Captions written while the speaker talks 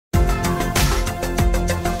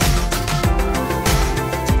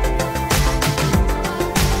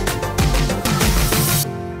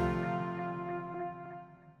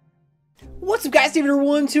What's up guys,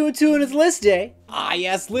 David122 and it's list day. Ah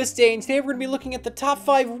yes, list day, and today we're going to be looking at the top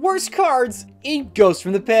 5 worst cards in Ghost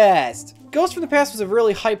from the Past. Ghost from the Past was a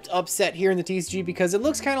really hyped up set here in the TCG because it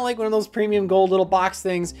looks kind of like one of those premium gold little box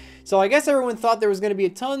things. So I guess everyone thought there was going to be a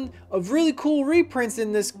ton of really cool reprints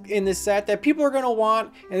in this set that people are going to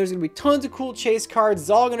want, and there's going to be tons of cool chase cards. It's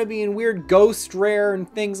all going to be in weird ghost rare and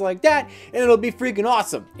things like that, and it'll be freaking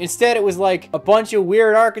awesome. Instead, it was like a bunch of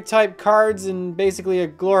weird archetype cards and basically a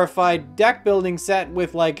glorified deck building set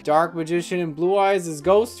with like Dark Magician and Blue Eyes as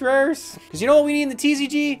ghost rares. Because you know what we need in the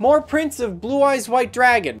TCG? More prints of Blue Eyes White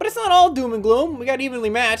Dragon. But it's not all doom and gloom. We got evenly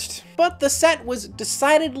matched. But the set was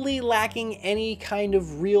decidedly lacking any kind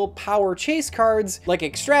of real power chase cards, like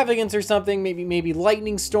Extravagance or something, maybe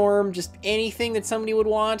Lightning Storm, just anything that somebody would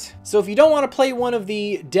want. So if you don't want to play one of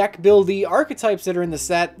the deck buildy archetypes that are in the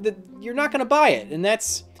set, you're not going to buy it, and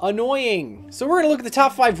that's annoying. So we're going to look at the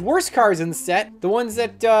top 5 worst cards in the set, the ones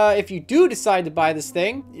that if you do decide to buy this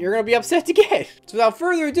thing, you're going to be upset to get. So without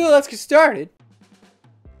further ado, let's get started.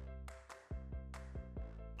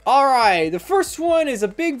 Alright, the first one is a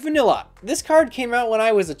big vanilla. This card came out when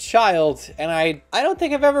I was a child, and I don't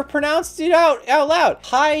think I've ever pronounced it out loud.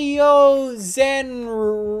 Hyozanaru.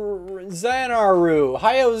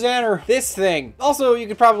 This thing. Also, you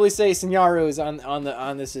could probably say Senyaru is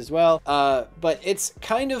on this as well. But it's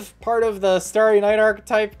kind of part of the Starry Night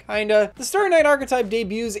archetype, kinda. The Starry Night archetype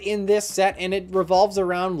debuts in this set, and it revolves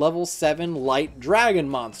around level 7 light dragon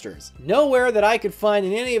monsters. Nowhere that I could find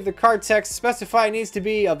in any of the card text specify it needs to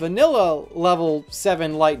be a vanilla level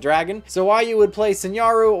 7 light dragon. So why you would play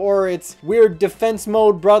Senyaru or its weird defense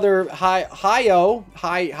mode brother Hayao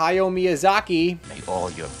Miyazaki. May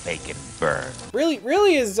all your bacon burn.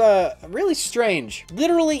 Really is really strange.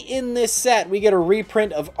 Literally in this set we get a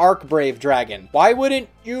reprint of Arcbrave Dragon. Why wouldn't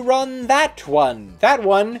you run that one? That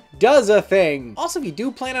one does a thing. Also, if you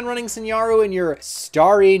do plan on running Senyaru in your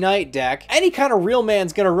Starry Night deck, any kind of real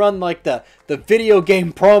man's gonna run like the video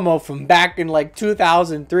game promo from back in like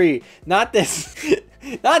 2003. Not this.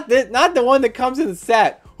 Not the one that comes in the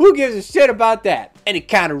set. Who gives a shit about that? Any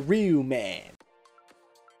kind of real man.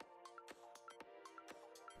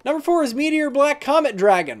 Number 4 is Meteor Black Comet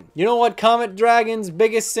Dragon. You know what Comet Dragon's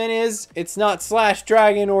biggest sin is? It's not Slash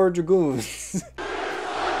Dragon or Dragoons. It's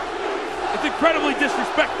incredibly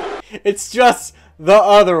disrespectful. It's just the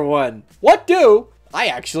other one. What do? I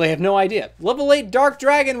actually have no idea. Level 8 Dark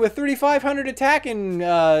Dragon with 3,500 attack and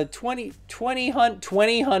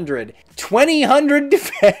 2,000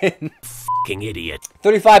 defense. Fucking idiot.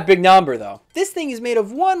 35 big number though. This thing is made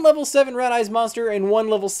of 1 level 7 Red Eyes monster and 1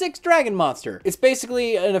 level 6 Dragon monster. It's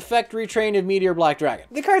basically an effect retrained of Meteor Black Dragon.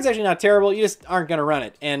 The card's actually not terrible, you just aren't gonna run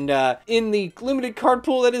it. And in the limited card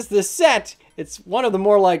pool that is this set, it's one of the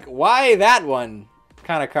more like, why that one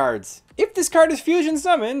kind of cards. If this card is fusion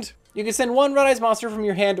summoned, you can send 1 Red Eyes monster from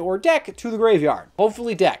your hand or deck to the graveyard.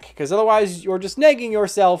 Hopefully deck, because otherwise you're just negging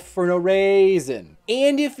yourself for no reason.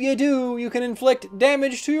 And if you do, you can inflict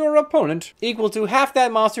damage to your opponent equal to half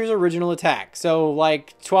that monster's original attack. So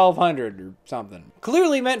like 1,200 or something.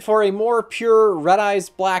 Clearly meant for a more pure Red Eyes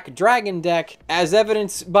Black Dragon deck, as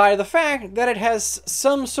evidenced by the fact that it has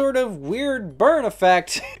some sort of weird burn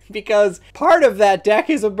effect, because part of that deck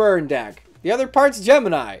is a burn deck. The other part's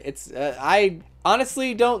Gemini. I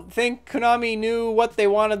honestly don't think Konami knew what they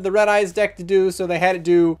wanted the Red Eyes deck to do, so they had to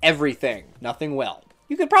do everything. Nothing well.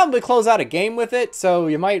 You could probably close out a game with it, so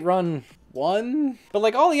you might run 1. But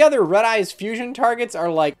like all the other Red Eyes fusion targets are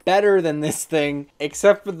like better than this thing,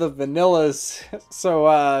 except for the vanillas.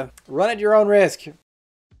 So run at your own risk.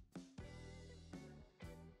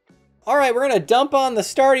 Alright, we're gonna dump on the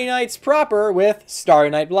Starry Nights proper with Starry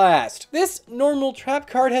Night Blast. This normal trap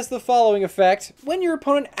card has the following effect. When your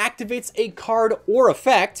opponent activates a card or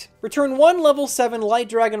effect, return 1 level 7 light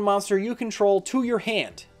dragon monster you control to your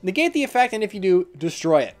hand. Negate the effect, and if you do,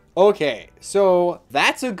 destroy it. Okay, so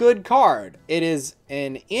that's a good card. It is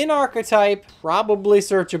an in-archetype, probably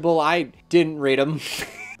searchable. I didn't read them.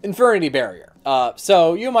 Infinity Barrier.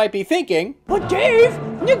 So you might be thinking, but Dave,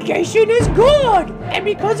 negation is good, and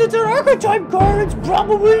because it's an archetype card, it's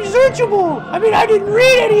probably searchable. I mean, I didn't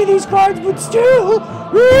read any of these cards, but still.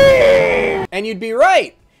 And you'd be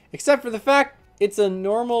right, except for the fact it's a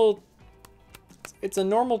normal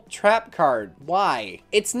trap card. Why?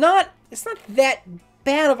 It's not that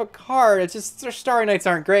bad of a card. It's just their Starry Nights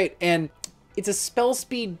aren't great, and it's a spell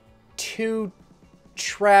speed 2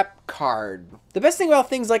 trap card. The best thing about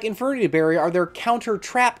things like Infinity Barrier are their counter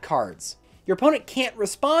trap cards. Your opponent can't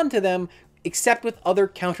respond to them except with other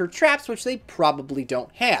counter traps, which they probably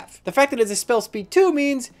don't have. The fact that it's a spell speed 2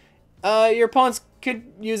 means your opponents could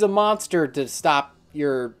use a monster to stop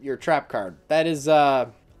your trap card. That is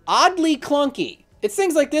oddly clunky. It's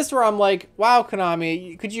things like this where I'm like, wow,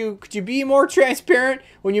 Konami, could you be more transparent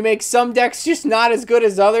when you make some decks just not as good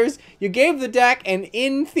as others? You gave the deck an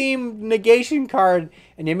in-theme negation card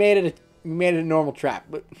and you made it a normal trap.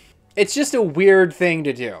 But it's just a weird thing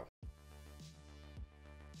to do.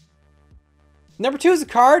 Number 2 is a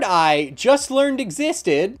card I just learned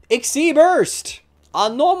existed. Xyz Burst, a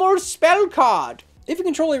normal spell card. If you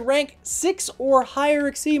control a rank 6 or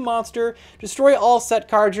higher Xyz monster, destroy all set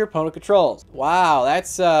cards your opponent controls. Wow,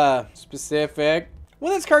 that's specific.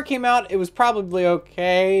 When this card came out, it was probably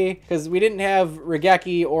okay, because we didn't have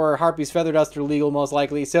Regeki or Harpy's Feather Duster legal, most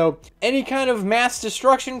likely, so any kind of mass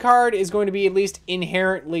destruction card is going to be at least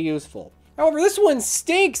inherently useful. However, this one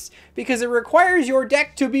stinks because it requires your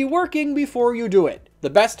deck to be working before you do it. The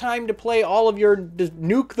best time to play all of your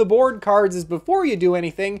nuke the board cards is before you do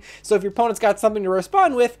anything, so if your opponent's got something to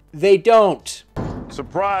respond with, they don't.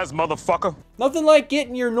 Surprise, motherfucker. Nothing like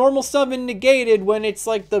getting your normal summon negated when it's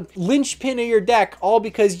like the linchpin of your deck, all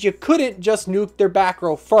because you couldn't just nuke their back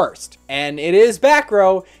row first. And it is back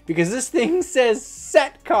row because this thing says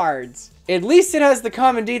set cards. At least it has the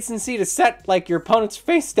common decency to set like your opponent's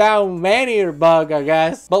face down man-eater bug, I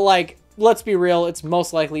guess. But like, let's be real, it's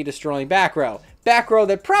most likely destroying back row. Back row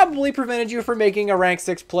that probably prevented you from making a rank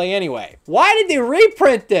 6 play anyway. Why did they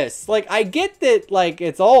reprint this? Like, I get that, like,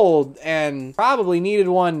 it's old and probably needed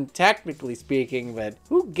one technically speaking, but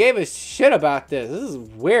who gave a shit about this? This is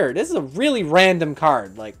weird. This is a really random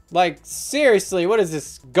card. Like seriously, what is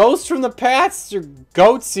this? Ghost from the past or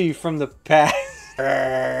Goatsy from the past?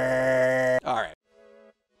 Alright.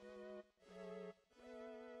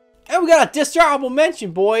 And we got a dishonorable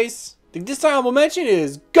mention, boys. The dishonorable mention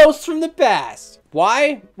is Ghost from the Past.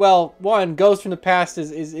 Why? Well, one, Ghost from the Past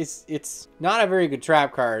it's not a very good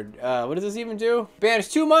trap card. What does this even do? Banish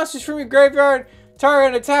 2 monsters from your graveyard, target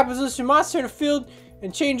an attack position monster in the field,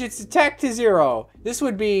 and change its attack to 0. This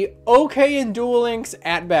would be okay in Duel Links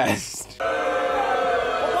at best.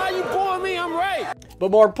 Well, why you pulling me? I'm right.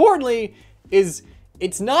 But more importantly, it's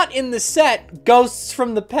not in the set Ghosts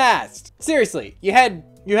from the Past. Seriously, you had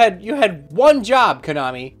one job,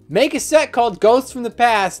 Konami. Make a set called Ghosts from the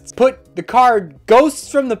Past, put the card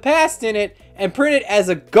Ghosts from the Past in it, and print it as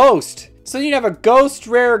a ghost. So you'd have a ghost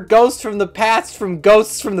rare Ghost from the Past from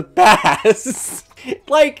Ghosts from the Past.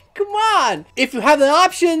 Like, come on. If you have the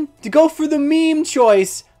option to go for the meme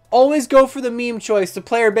choice, always go for the meme choice. The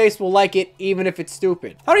player base will like it, even if it's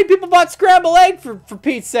stupid. How many people bought Scramble Egg for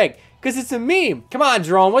Pete's sake? Because it's a meme. Come on,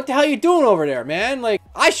 Jerome, what the hell are you doing over there, man? Like,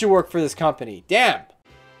 I should work for this company. Damn.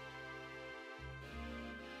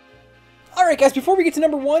 Alright guys, before we get to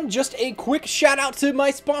number 1, just a quick shout out to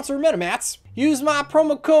my sponsor MetaMats. Use my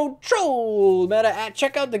promo code TROLLMETA at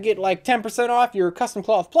checkout to get like 10% off your custom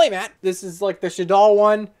cloth playmat. This is like the Shadal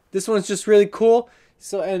one. This one's just really cool.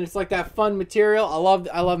 So, and it's like that fun material. I love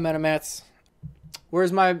MetaMats.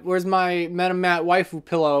 Where's my MetaMat waifu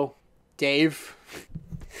pillow? Dave.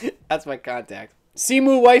 That's my contact.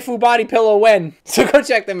 Simu waifu body pillow when. So go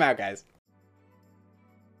check them out, guys.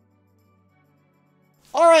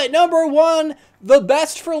 Alright, number 1, the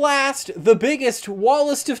best for last, the biggest,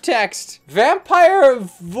 wallest of text, Vampire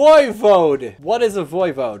Voivode. What is a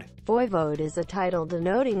Voivode? Voivode is a title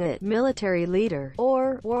denoting a military leader,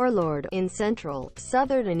 or warlord, in Central,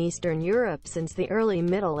 Southern and Eastern Europe since the early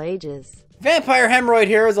Middle Ages. Vampire Hemorrhoid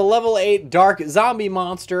here is a level 8 dark zombie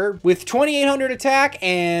monster with 2800 attack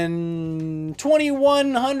and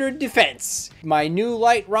 2100 defense. My new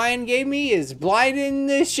light Ryan gave me is blinding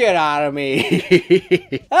the shit out of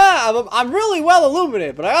me. I'm really well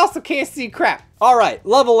illuminated, but I also can't see crap. Alright,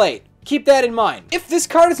 level 8. Keep that in mind. If this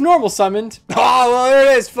card is normal summoned, oh, well,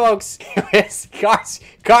 there it is, folks.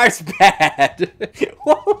 Card's bad.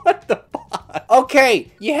 What the fuck?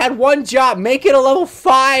 Okay, you had one job. Make it a level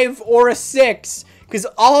 5 or a 6. Because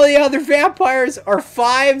all the other vampires are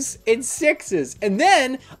 5s and 6s. And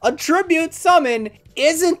then a tribute summon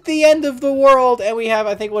isn't the end of the world. And we have,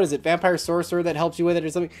 I think, what is it? Vampire Sorcerer that helps you with it or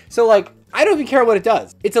something. So, like, I don't even care what it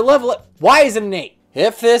does. It's a level. Why is it an 8?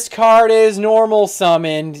 If this card is normal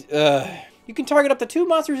summoned, you can target up to 2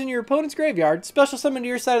 monsters in your opponent's graveyard, special summon to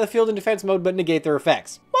your side of the field in defense mode, but negate their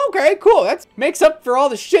effects. Okay, cool. That makes up for all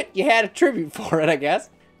the shit you had a tribute for it, I guess.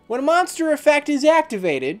 When a monster effect is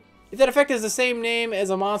activated, if that effect has the same name as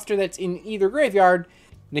a monster that's in either graveyard,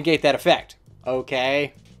 negate that effect.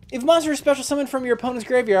 Okay. If a monster is special summoned from your opponent's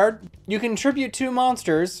graveyard, you can tribute 2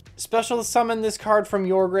 monsters, special summon this card from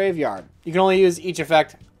your graveyard. You can only use each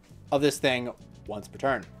effect of this thing once per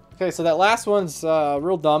turn. Okay, so that last one's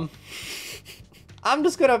real dumb. I'm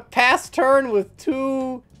just gonna pass turn with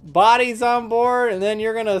 2 bodies on board, and then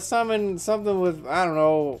you're gonna summon something with, I don't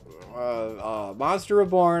know, Monster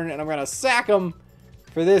Reborn, and I'm gonna sack him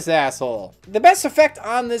for this asshole. The best effect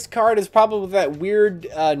on this card is probably that weird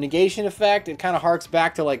negation effect. It kind of harks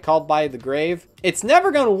back to like Called by the Grave. It's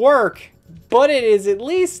never gonna work, but it is at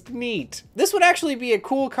least neat. This would actually be a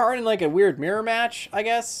cool card in like a weird mirror match, I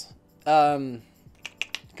guess. Because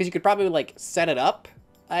you could probably like set it up,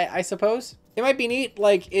 I suppose. It might be neat,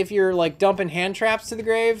 like, if you're, like, dumping hand traps to the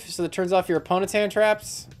grave, so it turns off your opponent's hand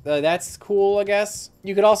traps. That's cool, I guess.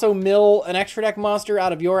 You could also mill an extra deck monster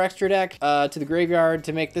out of your extra deck to the graveyard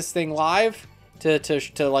to make this thing live, to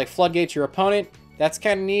like, floodgate your opponent. That's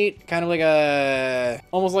kind of neat. Kind of like a,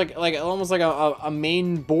 almost like a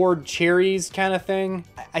main board cherries kind of thing.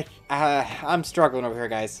 I'm struggling over here,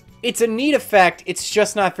 guys. It's a neat effect. It's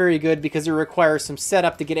just not very good because it requires some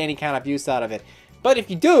setup to get any kind of use out of it. But if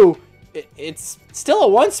you do, it's still a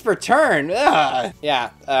once per turn. Ugh. Yeah,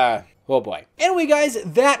 oh boy. Anyway, guys,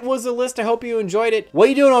 that was the list. I hope you enjoyed it. What are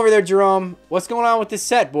you doing over there, Jerome? What's going on with this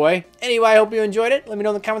set, boy? Anyway, I hope you enjoyed it. Let me know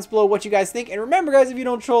in the comments below what you guys think. And remember, guys, if you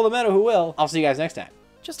don't troll the meta, who will? I'll see you guys next time.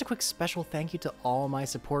 Just a quick special thank you to all my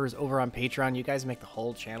supporters over on Patreon. You guys make the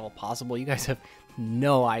whole channel possible. You guys have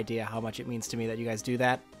no idea how much it means to me that you guys do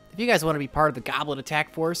that. If you guys want to be part of the Goblet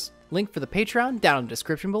Attack Force, link for the Patreon down in the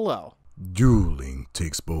description below. Dueling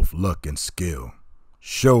takes both luck and skill.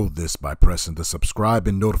 Show this by pressing the subscribe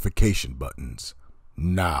and notification buttons.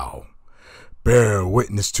 Now, bear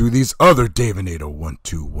witness to these other Davinator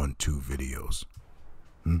 1212 videos.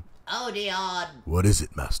 Oh, Dion. What is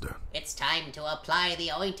it, Master? It's time to apply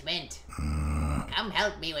the ointment. Come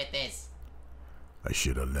help me with this. I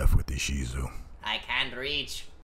should have left with Ishizu. I can't reach.